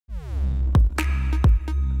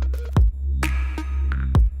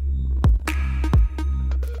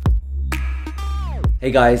Hey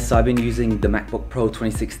guys, so I've been using the MacBook Pro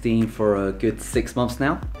 2016 for a good 6 months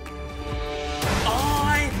now.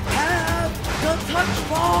 I have the touch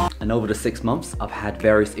bar! And over the 6 months, I've had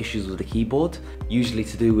various issues with the keyboard, usually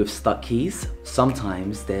to do with stuck keys.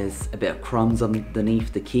 Sometimes there's a bit of crumbs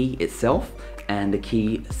underneath the key itself, and the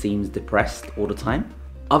key seems depressed all the time.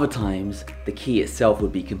 Other times, the key itself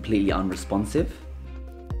would be completely unresponsive.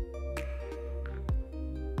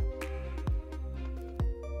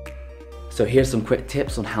 So here's some quick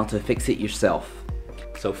tips on how to fix it yourself.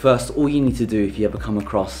 So first, all you need to do if you ever come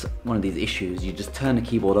across one of these issues, you just turn the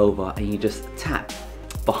keyboard over and you just tap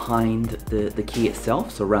behind the key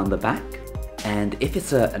itself, so around the back. And if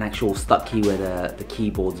it's an actual stuck key where the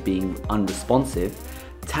keyboard's being unresponsive,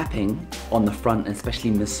 tapping on the front and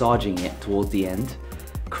especially massaging it towards the end,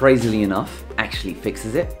 crazily enough, actually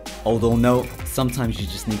fixes it. Although no, sometimes you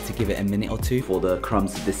just need to give it a minute or two for the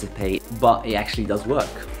crumbs to dissipate, but it actually does work.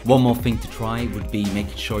 One more thing to try would be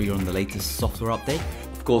making sure you're on the latest software update.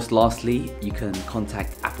 Of course, lastly, you can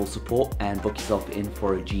contact Apple support and book yourself in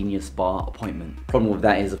for a Genius Bar appointment. Problem with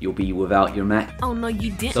that is you'll be without your Mac. Oh no,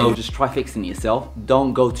 you didn't. So just try fixing it yourself.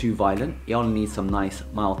 Don't go too violent. You only need some nice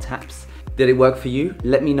mild taps. Did it work for you?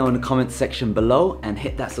 Let me know in the comments section below and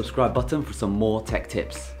hit that subscribe button for some more tech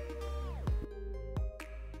tips.